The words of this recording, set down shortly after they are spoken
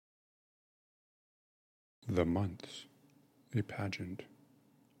The Months, a Pageant,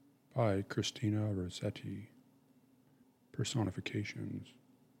 by Christina Rossetti. Personifications.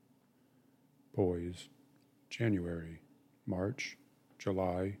 Boys, January, March,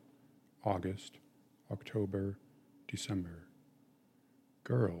 July, August, October, December.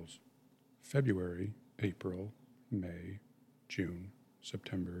 Girls, February, April, May, June,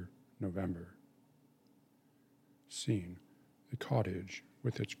 September, November. Scene, a cottage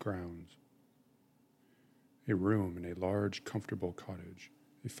with its grounds. A room in a large, comfortable cottage,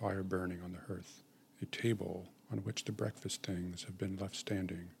 a fire burning on the hearth, a table on which the breakfast things have been left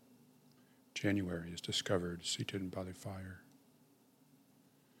standing. January is discovered seated by the fire.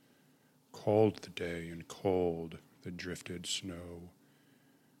 Cold the day and cold the drifted snow.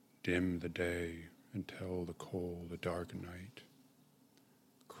 Dim the day until the cold, dark night.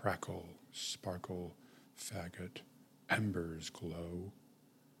 Crackle, sparkle, faggot, embers glow.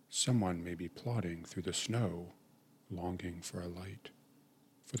 Someone may be plodding through the snow, longing for a light,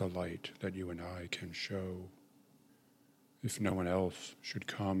 for the light that you and I can show. If no one else should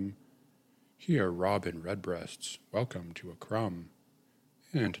come, here robin redbreasts welcome to a crumb,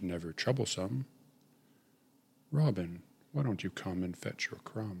 and never troublesome. Robin, why don't you come and fetch your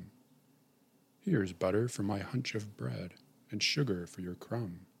crumb? Here's butter for my hunch of bread, and sugar for your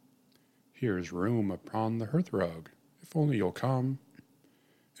crumb. Here's room upon the hearthrug, if only you'll come.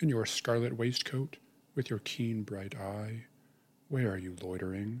 In your scarlet waistcoat, with your keen bright eye, where are you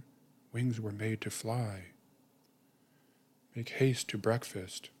loitering? Wings were made to fly. Make haste to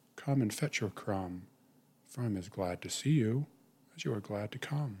breakfast, come and fetch your crumb, for I'm as glad to see you as you are glad to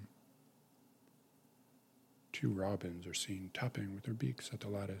come. Two robins are seen tapping with their beaks at the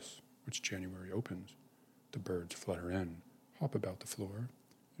lattice, which January opens. The birds flutter in, hop about the floor,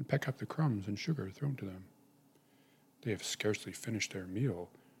 and peck up the crumbs and sugar thrown to them. They have scarcely finished their meal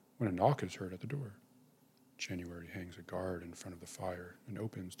when a knock is heard at the door. January hangs a guard in front of the fire and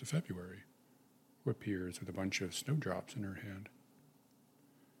opens to February, who appears with a bunch of snowdrops in her hand.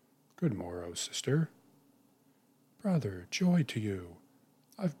 Good morrow, sister. Brother, joy to you.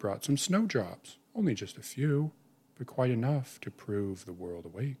 I've brought some snowdrops, only just a few, but quite enough to prove the world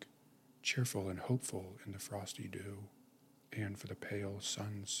awake, cheerful and hopeful in the frosty dew, and for the pale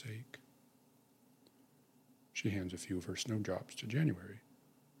sun's sake. She hands a few of her snowdrops to January,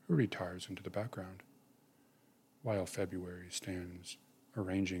 who retires into the background, while February stands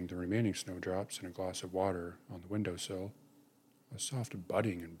arranging the remaining snowdrops in a glass of water on the windowsill. A soft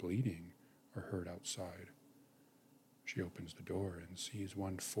budding and bleating are heard outside. She opens the door and sees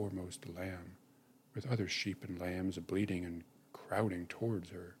one foremost lamb, with other sheep and lambs bleating and crowding towards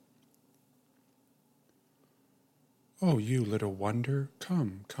her. Oh, you little wonder,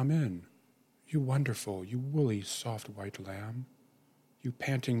 come in. You wonderful, you woolly, soft white lamb. You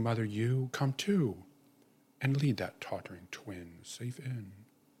panting mother, you, come too, and lead that tottering twin safe in.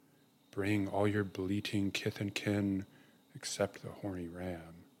 Bring all your bleating kith and kin, except the horny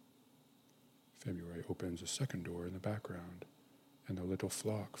ram. February opens a second door in the background, and the little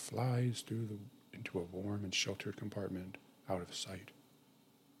flock flies into a warm and sheltered compartment out of sight.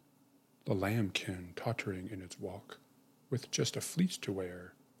 The lambkin tottering in its walk, with just a fleece to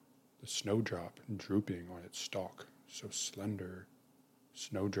wear, the snowdrop drooping on its stalk, so slender.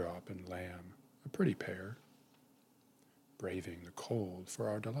 Snowdrop and lamb, a pretty pair, braving the cold for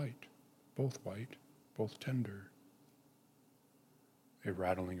our delight, both white, both tender. A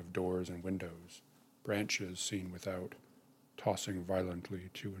rattling of doors and windows, branches seen without, tossing violently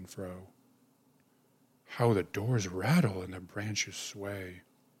to and fro. How the doors rattle and the branches sway!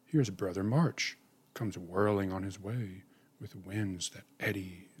 Here's Brother March, comes whirling on his way, with winds that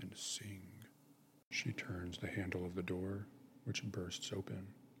eddy and sing. She turns the handle of the door, which bursts open,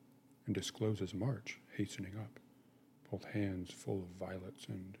 and discloses March hastening up, both hands full of violets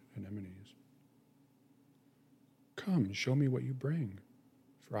and anemones. Come, show me what you bring,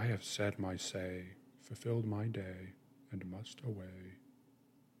 for I have said my say, fulfilled my day, and must away.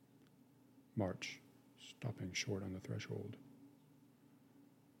 March, stopping short on the threshold.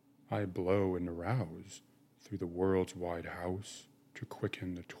 I blow and rouse through the world's wide house to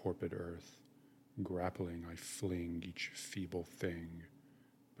quicken the torpid earth. Grappling I fling each feeble thing,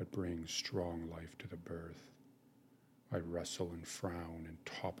 but bring strong life to the birth. I wrestle and frown and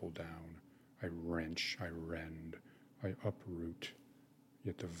topple down, I wrench, I rend, I uproot,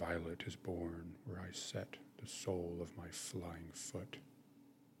 yet the violet is born where I set the sole of my flying foot.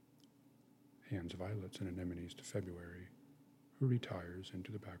 Hands violets and anemones to February, who retires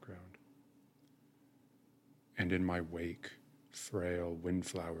into the background. And in my wake, frail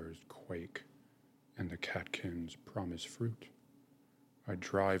windflowers quake, and the catkins promise fruit. I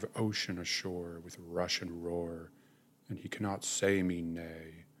drive ocean ashore with rush and roar, and he cannot say me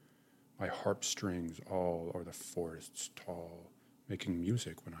nay. My harp strings all are the forests tall, making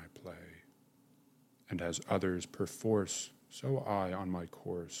music when I play. And as others perforce, so I on my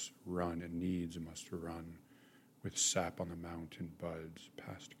course run and needs must run, with sap on the mountain buds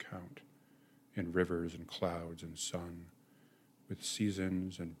past count, in rivers and clouds and sun, with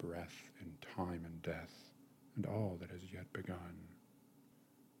seasons and breath and time and death, and all that has yet begun.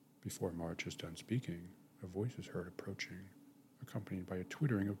 Before March is done speaking, a voice is heard approaching, accompanied by a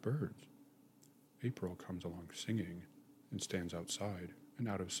twittering of birds. April comes along singing, and stands outside and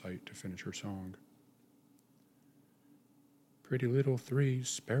out of sight to finish her song. Pretty little three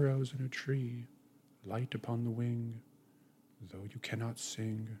sparrows in a tree, light upon the wing. Though you cannot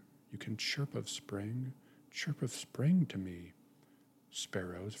sing, you can chirp of spring to me.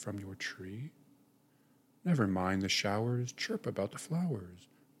 Sparrows from your tree? Never mind the showers, chirp about the flowers,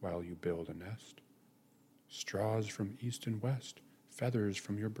 while you build a nest. Straws from east and west, feathers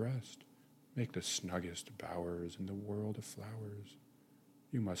from your breast, make the snuggest bowers in the world of flowers.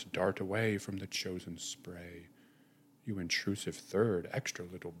 You must dart away from the chosen spray, you intrusive third, extra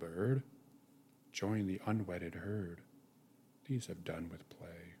little bird. Join the unwedded herd. These have done with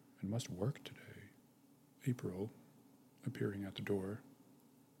play, and must work today. April, appearing at the door.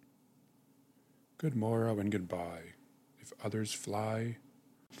 Good morrow and goodbye. If others fly,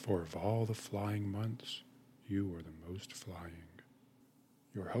 for of all the flying months, you are the most flying.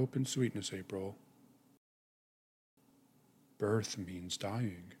 Your hope and sweetness, April. Birth means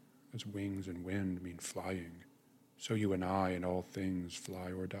dying, as wings and wind mean flying. So you and I in all things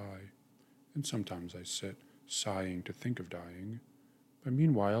fly or die. And sometimes I sit, sighing to think of dying. But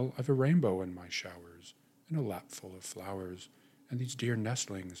meanwhile I've a rainbow in my showers, and a lap full of flowers, and these dear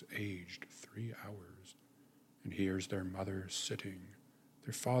nestlings aged 3 hours. And here's their mother sitting,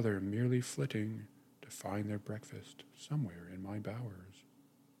 their father merely flitting to find their breakfast somewhere in my bowers.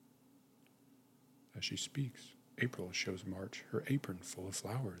 As she speaks, April shows March her apron full of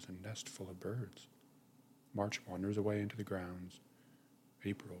flowers and nest full of birds. March wanders away into the grounds.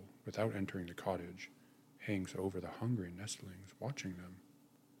 April, without entering the cottage, hangs over the hungry nestlings, watching them.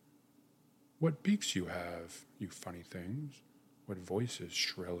 What beaks you have, you funny things! What voices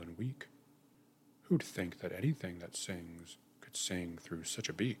shrill and weak! Who'd think that anything that sings could sing through such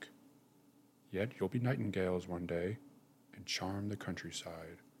a beak? Yet you'll be nightingales one day, and charm the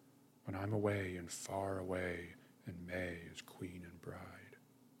countryside, when I'm away and far away, and May is queen and bride.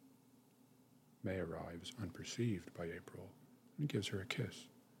 May arrives unperceived by April, and gives her a kiss.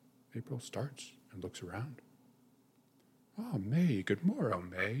 April starts and looks around. Ah, May, good morrow,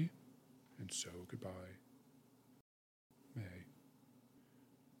 May. And so goodbye. May.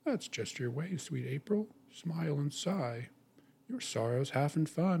 That's just your way, sweet April. Smile and sigh. Your sorrow's half in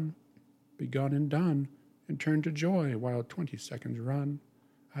fun. Begun and done, and turn to joy while 20 seconds run.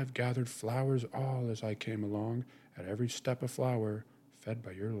 I've gathered flowers all as I came along, at every step a flower, fed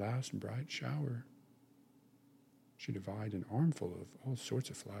by your last bright shower. She divides an armful of all sorts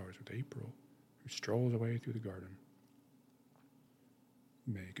of flowers with April, who strolls away through the garden.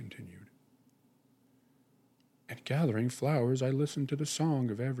 May continued. At gathering flowers I listen to the song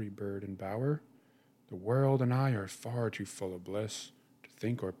of every bird and bower. The world and I are far too full of bliss to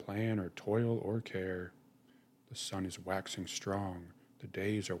think or plan or toil or care. The sun is waxing strong, the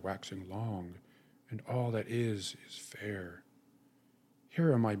days are waxing long, and all that is fair.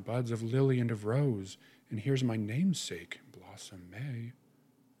 Here are my buds of lily and of rose, and here's my namesake, blossom May.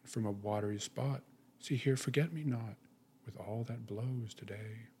 And from a watery spot, see here forget-me-not, with all that blows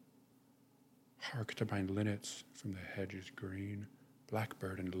today. Hark to my linnets from the hedges green,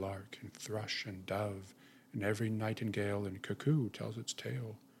 blackbird and lark and thrush and dove, and every nightingale and cuckoo tells its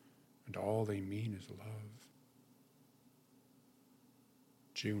tale, and all they mean is love.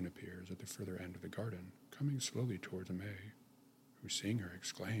 June appears at the further end of the garden, coming slowly towards May, who, seeing her,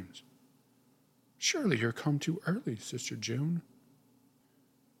 exclaims, Surely you're come too early, Sister June.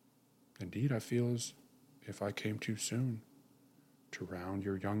 Indeed, I feel as if I came too soon, to round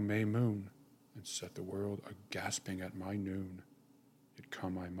your young May moon, and set the world a-gasping at my noon. Yet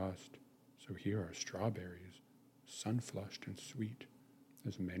come I must, so here are strawberries, sun-flushed and sweet,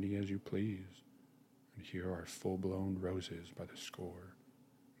 as many as you please, and here are full-blown roses by the score,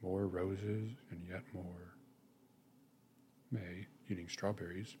 more roses and yet more. May, eating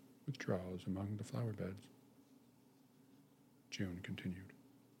strawberries, withdraws among the flower beds. June continued.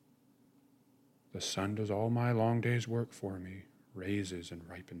 The sun does all my long day's work for me, raises and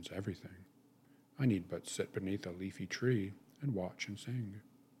ripens everything. I need but sit beneath a leafy tree and watch and sing.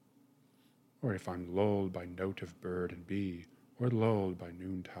 Or if I'm lulled by note of bird and bee, or lulled by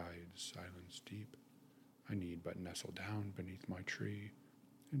noontide's silence deep, I need but nestle down beneath my tree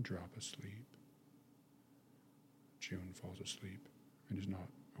and drop asleep. June falls asleep and is not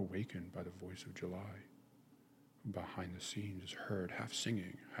awakened by the voice of July, who behind the scenes is heard half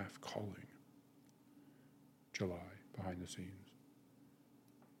singing, half calling. July, behind the scenes.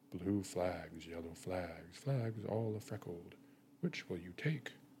 Blue flags, yellow flags, flags all a-freckled. Which will you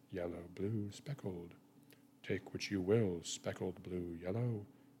take? Yellow, blue, speckled. Take which you will, speckled, blue, yellow,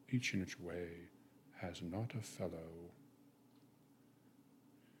 each in its way, has not a fellow.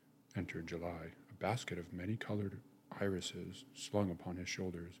 Enter July, a basket of many-colored irises slung upon his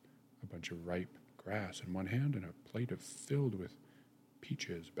shoulders, a bunch of ripe grass in one hand, and a plate filled with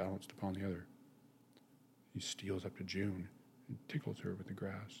peaches balanced upon the other. He steals up to June and tickles her with the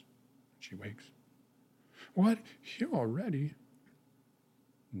grass. She wakes. What, here already?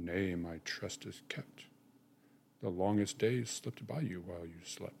 Nay, my trust is kept. The longest days slipped by you while you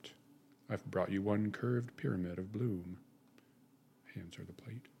slept. I've brought you one curved pyramid of bloom. Hands her the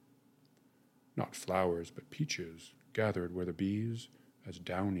plate. Not flowers, but peaches, gathered where the bees, as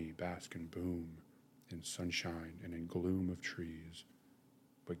downy, bask and boom, in sunshine and in gloom of trees.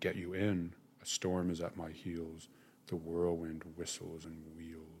 But get you in, a storm is at my heels, the whirlwind whistles and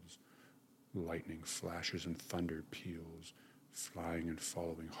wheels, lightning flashes and thunder peals, flying and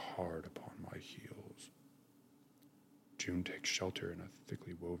following hard upon my heels. June takes shelter in a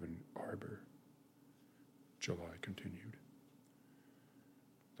thickly woven arbor. July continued.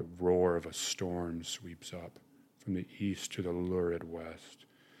 The roar of a storm sweeps up from the east to the lurid west.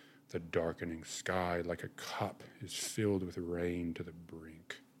 The darkening sky, like a cup, is filled with rain to the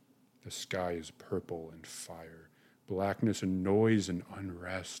brink. The sky is purple and fire, blackness and noise and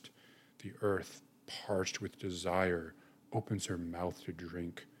unrest. The earth, parched with desire, opens her mouth to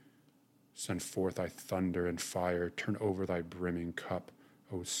drink. Send forth thy thunder and fire, turn over thy brimming cup.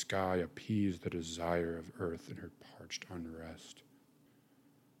 O sky, appease the desire of earth in her parched unrest.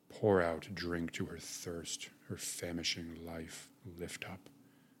 Pour out drink to her thirst, her famishing life lift up.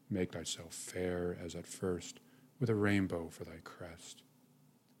 Make thyself fair as at first, with a rainbow for thy crest.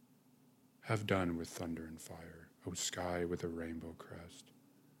 Have done with thunder and fire, O sky with a rainbow crest.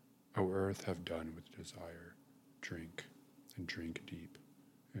 O earth, have done with desire, drink, and drink deep,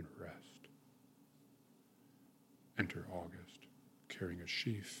 and rest. Enter August, carrying a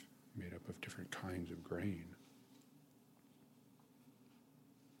sheaf made up of different kinds of grain.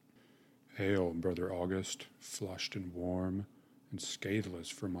 Hail, brother August, flushed and warm, and scatheless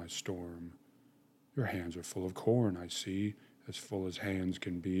from my storm. Your hands are full of corn, I see, as full as hands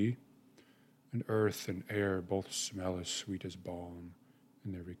can be. And earth and air both smell as sweet as balm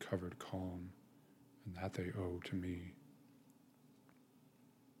in their recovered calm, and that they owe to me.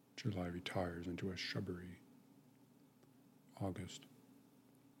 July retires into a shrubbery. August.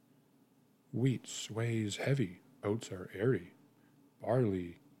 Wheat sways heavy, oats are airy.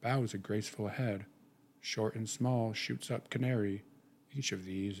 Barley bows a graceful head. Short and small shoots up canary. Each of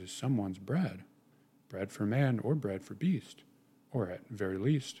these is someone's bread. Bread for man or bread for beast, or at very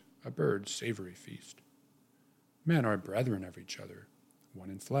least, a bird's savory feast. Men are brethren of each other, one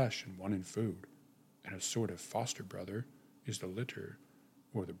in flesh and one in food, and a sort of foster brother is the litter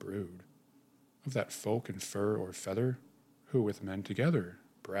or the brood of that folk in fur or feather, who with men together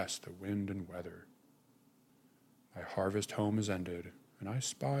breast the wind and weather. My harvest home is ended, and I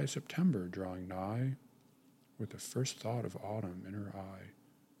spy September drawing nigh, with the first thought of autumn in her eye,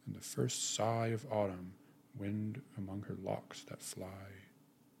 and the first sigh of autumn wind among her locks that fly.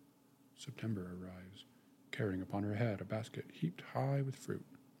 September arrives, carrying upon her head a basket heaped high with fruit.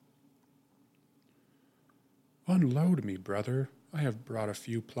 Unload me, brother. I have brought a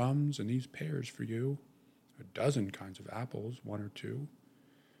few plums and these pears for you, a dozen kinds of apples, one or two,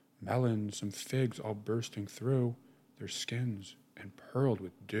 melons, some figs all bursting through, their skins and pearled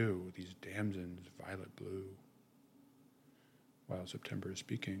with dew, these damsons violet blue. While September is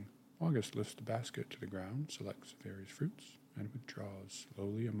speaking, August lifts the basket to the ground, selects various fruits, and withdraws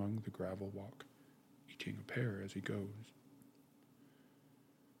slowly among the gravel walk, eating a pear as he goes.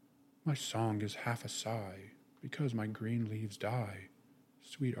 My song is half a sigh, because my green leaves die.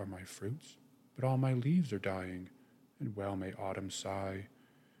 Sweet are my fruits, but all my leaves are dying, and well may autumn sigh,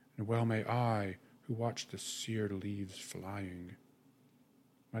 and well may I, who watch the seared leaves flying.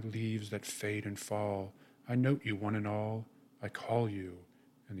 My leaves that fade and fall, I note you one and all, I call you,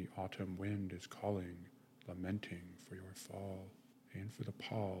 and the autumn wind is calling, lamenting for your fall, and for the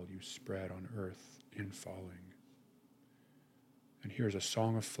pall you spread on earth in falling. And here's a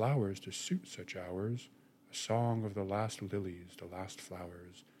song of flowers to suit such hours, a song of the last lilies, the last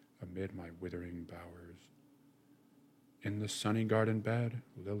flowers, amid my withering bowers. In the sunny garden bed,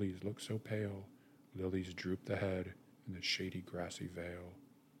 lilies look so pale, lilies droop the head in the shady grassy vale.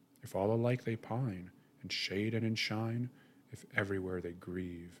 If all alike they pine, in shade and in shine, if everywhere they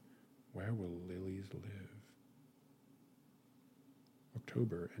grieve, where will lilies live?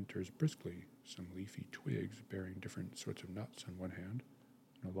 October enters briskly, some leafy twigs bearing different sorts of nuts on one hand,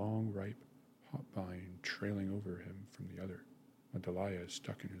 and a long, ripe hop vine trailing over him from the other, a dahlia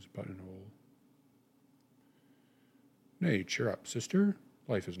stuck in his buttonhole. Nay, cheer up, sister,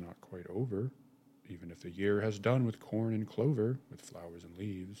 life is not quite over, even if the year has done with corn and clover, with flowers and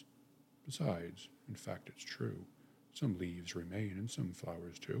leaves. Besides, in fact it's true, some leaves remain and some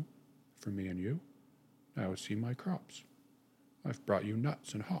flowers too, for me and you. Now see my crops. I've brought you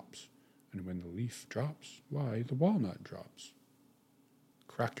nuts and hops, and when the leaf drops, why, the walnut drops.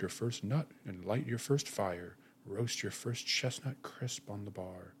 Crack your first nut and light your first fire, roast your first chestnut crisp on the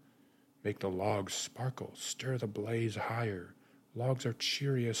bar. Make the logs sparkle, stir the blaze higher. Logs are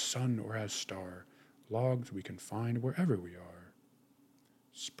cheery as sun or as star. Logs we can find wherever we are.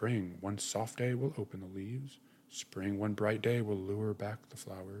 Spring, one soft day, will open the leaves. Spring, one bright day, will lure back the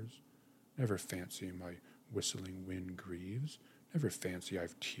flowers. Never fancy my whistling wind grieves. Never fancy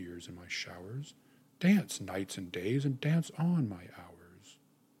I've tears in my showers. Dance nights and days, and dance on my hours.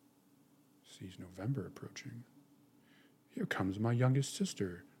 Sees November approaching. Here comes my youngest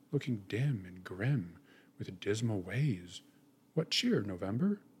sister, looking dim and grim, with dismal ways. What cheer,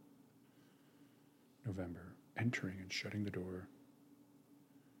 November? November, entering and shutting the door.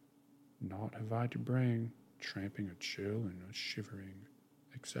 Naught have I to bring, tramping a chill and a shivering,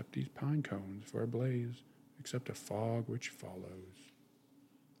 except these pine cones for a blaze, except a fog which follows,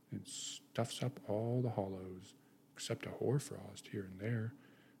 and stuffs up all the hollows, except a hoarfrost here and there,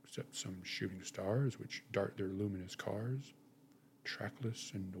 except some shooting stars which dart their luminous cars,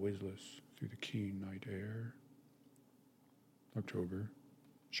 trackless and noiseless through the keen night air. October,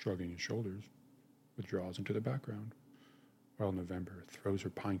 shrugging his shoulders, withdraws into the background, while November throws her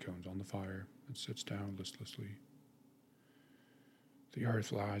pine cones on the fire and sits down listlessly. The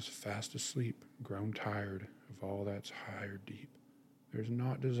earth lies fast asleep, grown tired of all that's high or deep. There's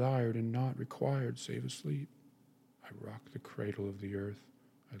naught desired and naught required save asleep. I rock the cradle of the earth,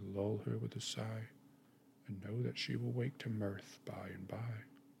 I lull her with a sigh, and know that she will wake to mirth by and by.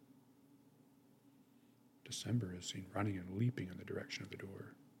 December is seen running and leaping in the direction of the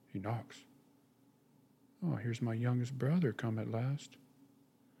door. He knocks. Oh, here's my youngest brother come at last.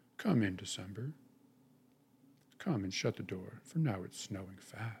 Come in, December. Come and shut the door, for now it's snowing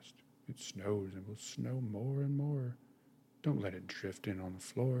fast. It snows and will snow more and more. Don't let it drift in on the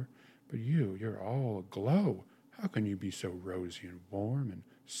floor. But you're all aglow. How can you be so rosy and warm and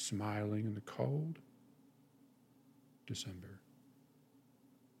smiling in the cold? December.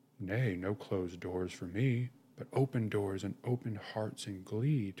 Nay, no closed doors for me, but open doors and open hearts in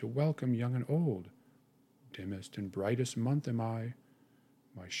glee to welcome young and old. Dimmest and brightest month am I.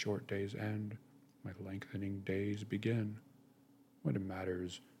 My short days end, my lengthening days begin. What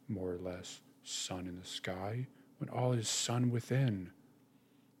matters more or less sun in the sky when all is sun within?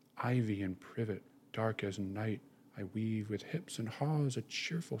 Ivy and privet, dark as night, I weave with hips and haws a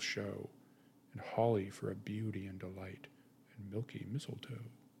cheerful show, and holly for a beauty and delight, and milky mistletoe.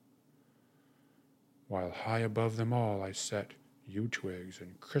 While high above them all I set yew twigs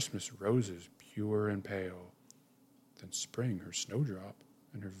and Christmas roses pure and pale. Then spring her snowdrop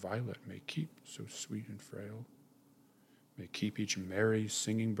and her violet may keep so sweet and frail, may keep each merry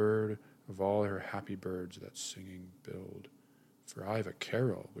singing bird of all her happy birds that singing build. For I've a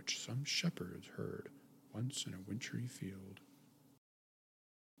carol which some shepherds heard once in a wintry field.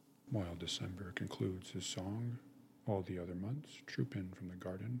 While December concludes his song, all the other months troop in from the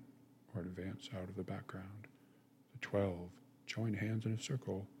garden or advance out of the background. The 12 join hands in a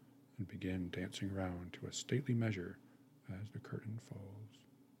circle and begin dancing round to a stately measure as the curtain falls.